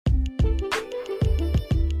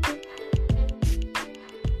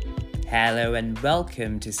Hello and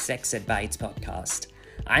welcome to Sex Advice podcast.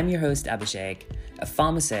 I'm your host Abhishek, a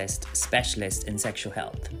pharmacist specialist in sexual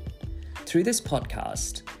health. Through this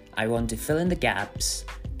podcast, I want to fill in the gaps,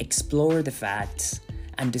 explore the facts,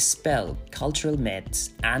 and dispel cultural myths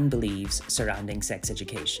and beliefs surrounding sex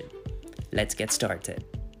education. Let's get started.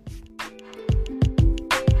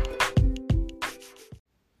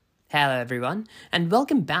 Hello everyone, and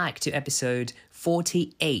welcome back to episode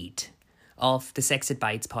 48 of the Sex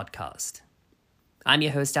Advice podcast. I'm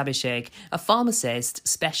your host Abhishek, a pharmacist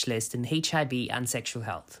specialist in HIV and sexual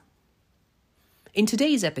health. In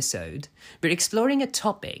today's episode, we're exploring a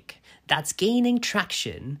topic that's gaining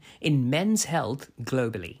traction in men's health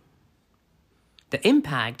globally. The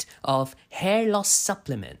impact of hair loss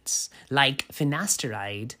supplements like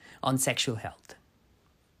Finasteride on sexual health.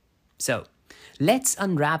 So, let's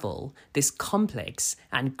unravel this complex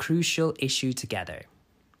and crucial issue together.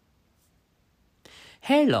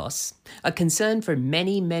 Hair loss, a concern for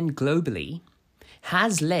many men globally,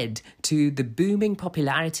 has led to the booming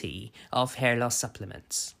popularity of hair loss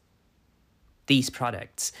supplements. These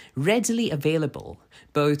products, readily available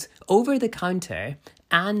both over the counter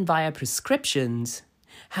and via prescriptions,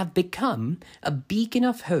 have become a beacon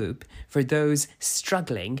of hope for those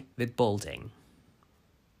struggling with balding.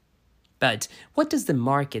 But what does the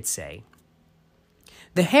market say?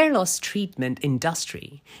 The hair loss treatment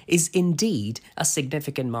industry is indeed a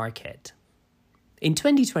significant market. In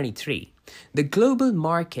 2023, the global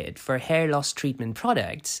market for hair loss treatment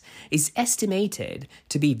products is estimated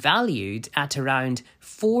to be valued at around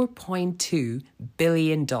 $4.2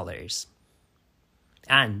 billion.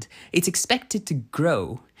 And it's expected to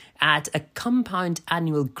grow at a compound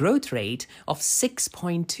annual growth rate of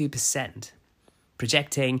 6.2%.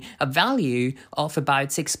 projecting a value of about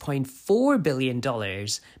 $6.4 billion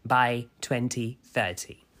by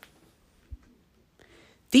 2030.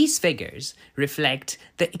 These figures reflect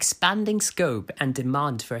the expanding scope and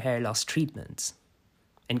demand for hair loss treatments,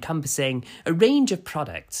 encompassing a range of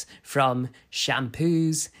products from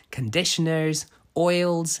shampoos, conditioners,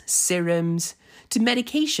 oils, serums, to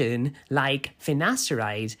medication like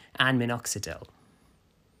finasteride and minoxidil.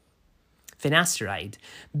 Finasteride,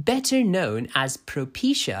 better known as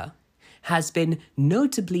Propecia, has been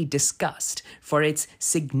notably discussed for its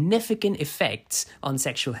significant effects on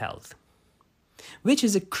sexual health, which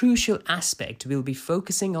is a crucial aspect we'll be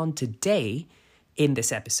focusing on today in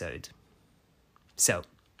this episode. So,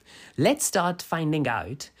 let's start finding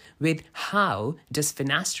out with how does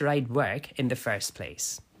finasteride work in the first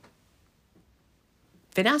place.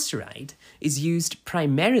 Finasteride is used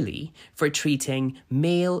primarily for treating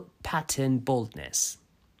male pattern baldness.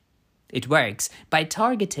 It works by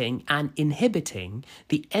targeting and inhibiting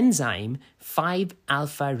the enzyme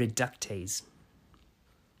 5-alpha reductase.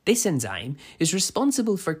 This enzyme is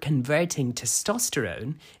responsible for converting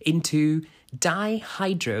testosterone into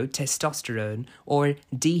dihydrotestosterone or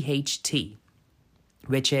DHT,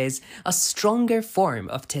 which is a stronger form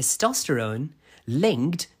of testosterone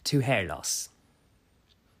linked to hair loss.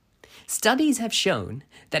 Studies have shown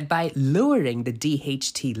that by lowering the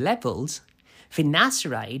DHT levels,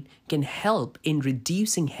 finasteride can help in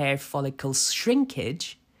reducing hair follicle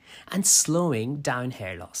shrinkage and slowing down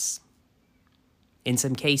hair loss. In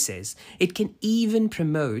some cases, it can even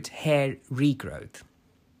promote hair regrowth.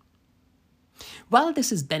 While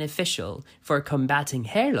this is beneficial for combating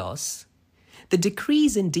hair loss, the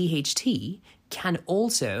decrease in DHT can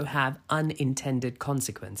also have unintended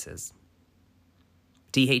consequences.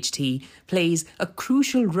 DHT plays a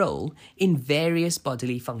crucial role in various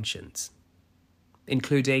bodily functions,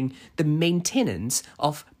 including the maintenance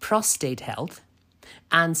of prostate health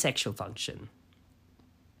and sexual function.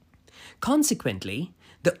 Consequently,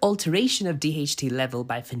 the alteration of DHT level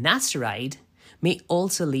by finasteride may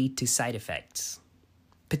also lead to side effects,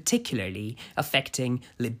 particularly affecting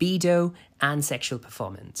libido and sexual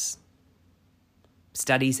performance.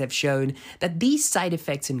 Studies have shown that these side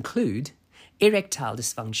effects include erectile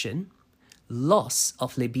dysfunction, loss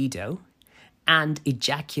of libido, and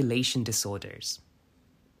ejaculation disorders.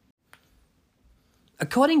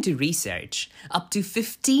 According to research, up to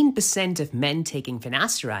 15% of men taking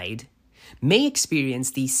finasteride may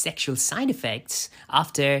experience these sexual side effects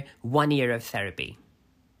after 1 year of therapy.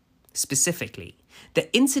 Specifically,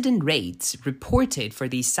 the incident rates reported for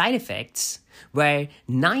these side effects were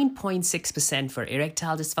 9.6% for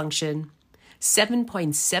erectile dysfunction,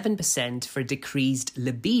 7.7% for decreased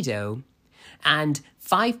libido, and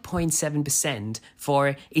 5.7%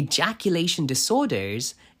 for ejaculation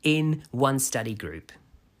disorders in one study group.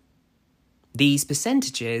 These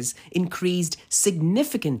percentages increased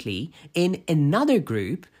significantly in another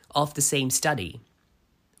group of the same study,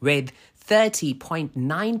 with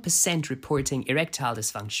 30.9% reporting erectile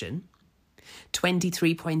dysfunction,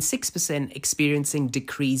 23.6% experiencing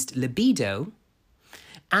decreased libido,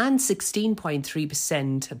 and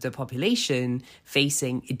 16.3% of the population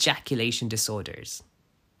facing ejaculation disorders.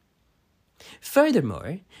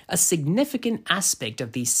 Furthermore, a significant aspect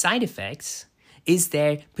of these side effects is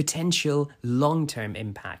their potential long-term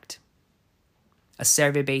impact. A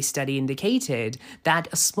survey-based study indicated that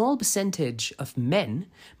a small percentage of men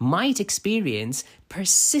might experience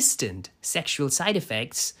persistent sexual side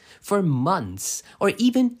effects for months or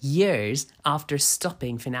even years after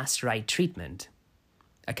stopping finasteride treatment,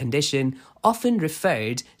 a condition often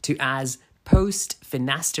referred to as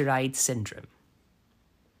post-finasteride syndrome.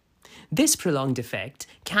 This prolonged effect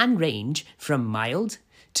can range from mild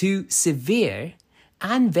to severe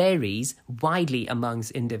and varies widely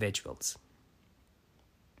amongst individuals.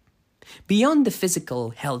 Beyond the physical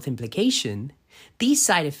health implication, these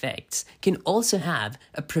side effects can also have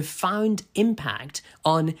a profound impact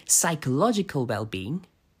on psychological well-being,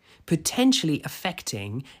 potentially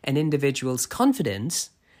affecting an individual's confidence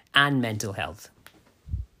and mental health.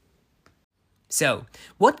 So,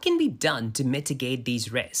 what can be done to mitigate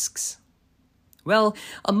these risks? Well,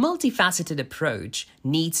 a multifaceted approach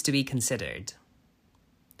needs to be considered.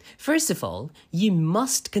 First of all, you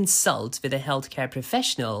must consult with a healthcare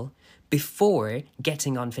professional before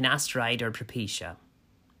getting on finasteride or Propecia.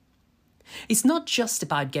 It's not just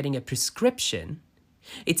about getting a prescription,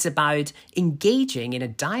 it's about engaging in a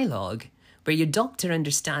dialogue where your doctor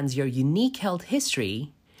understands your unique health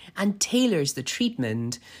history and tailors the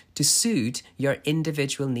treatment to suit your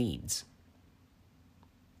individual needs.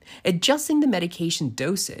 Adjusting the medication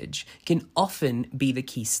dosage can often be the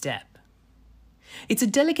key step. It's a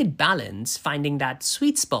delicate balance finding that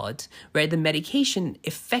sweet spot where the medication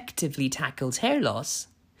effectively tackles hair loss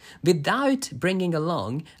without bringing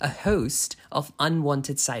along a host of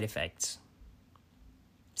unwanted side effects.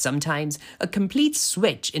 Sometimes a complete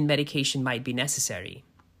switch in medication might be necessary.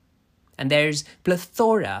 And there's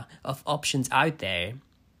plethora of options out there,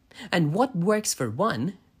 and what works for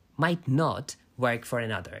one might not work for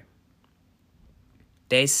another.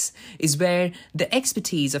 This is where the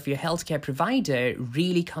expertise of your healthcare provider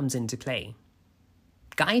really comes into play,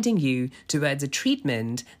 guiding you towards a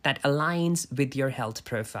treatment that aligns with your health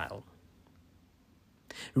profile.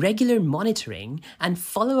 Regular monitoring and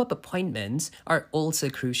follow-up appointments are also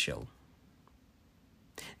crucial.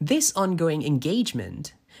 This ongoing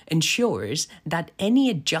engagement ensures that any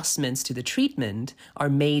adjustments to the treatment are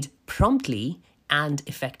made promptly and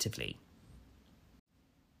effectively.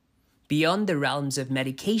 Beyond the realms of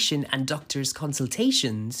medication and doctors'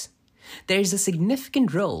 consultations, there is a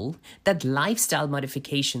significant role that lifestyle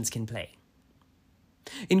modifications can play.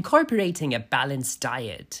 Incorporating a balanced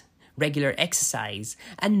diet, regular exercise,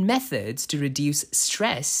 and methods to reduce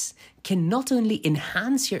stress can not only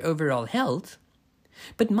enhance your overall health,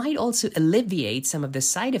 but might also alleviate some of the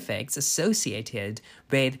side effects associated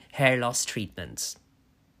with hair loss treatments.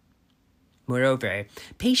 Moreover,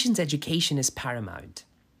 patients' education is paramount.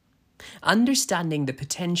 Understanding the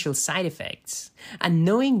potential side effects and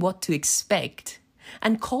knowing what to expect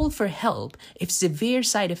and call for help if severe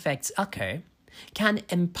side effects occur can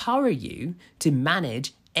empower you to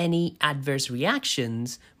manage any adverse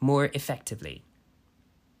reactions more effectively.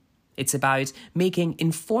 It's about making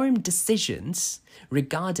informed decisions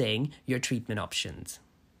regarding your treatment options.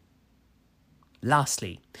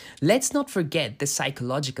 Lastly, let's not forget the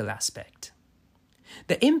psychological aspect.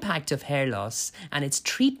 The impact of hair loss and its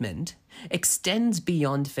treatment extends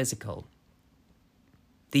beyond physical.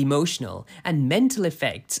 The emotional and mental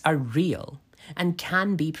effects are real and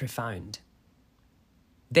can be profound.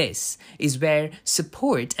 This is where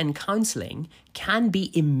support and counseling can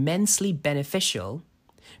be immensely beneficial,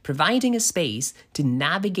 providing a space to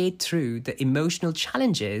navigate through the emotional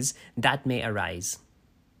challenges that may arise.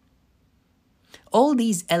 All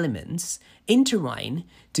these elements intertwine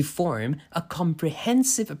to form a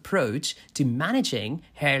comprehensive approach to managing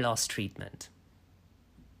hair loss treatment.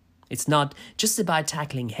 It's not just about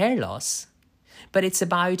tackling hair loss, but it's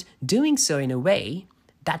about doing so in a way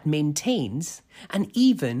that maintains and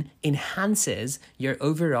even enhances your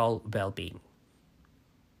overall well-being.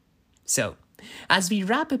 So, as we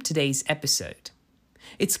wrap up today's episode,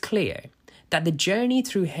 it's clear that the journey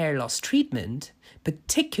through hair loss treatment,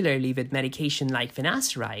 particularly with medication like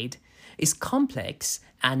finasteride, is complex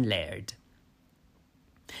and layered.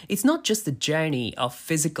 It's not just the journey of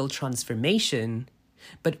physical transformation,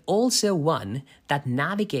 but also one that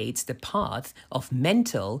navigates the path of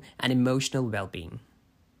mental and emotional well-being.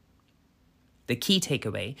 The key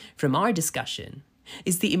takeaway from our discussion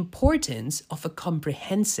is the importance of a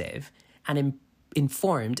comprehensive and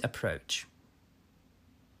informed approach.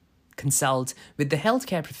 Consult with the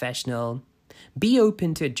healthcare professional, be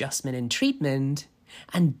open to adjustment in treatment,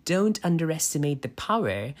 and don't underestimate the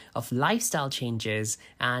power of lifestyle changes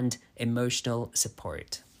and emotional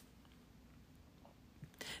support.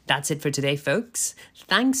 That's it for today, folks.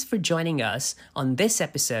 Thanks for joining us on this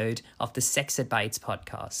episode of the Sex Advice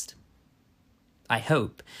podcast. I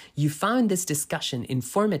hope you found this discussion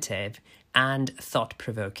informative and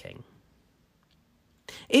thought-provoking.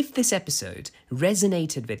 If this episode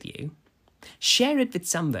resonated with you, share it with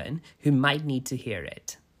someone who might need to hear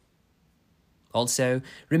it. Also,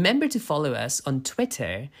 remember to follow us on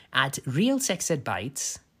Twitter at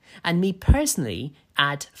RealSexEdBites and me personally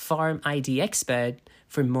at PharmIDExpert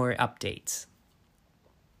for more updates.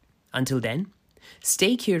 Until then,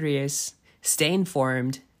 stay curious, stay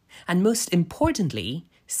informed, and most importantly,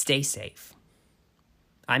 stay safe.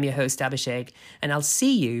 I'm your host Abhishek, and I'll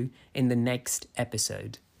see you in the next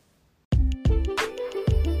episode.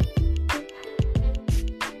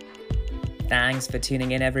 Thanks for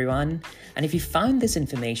tuning in, everyone. And if you found this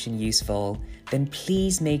information useful, then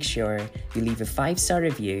please make sure you leave a 5-star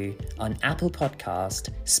review on Apple Podcast,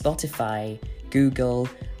 Spotify, Google,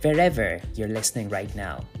 wherever you're listening right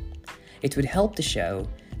now. It would help the show,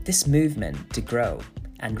 this movement, to grow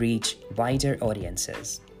and reach wider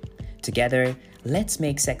audiences. Together, let's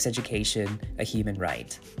make sex education a human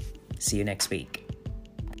right. See you next week.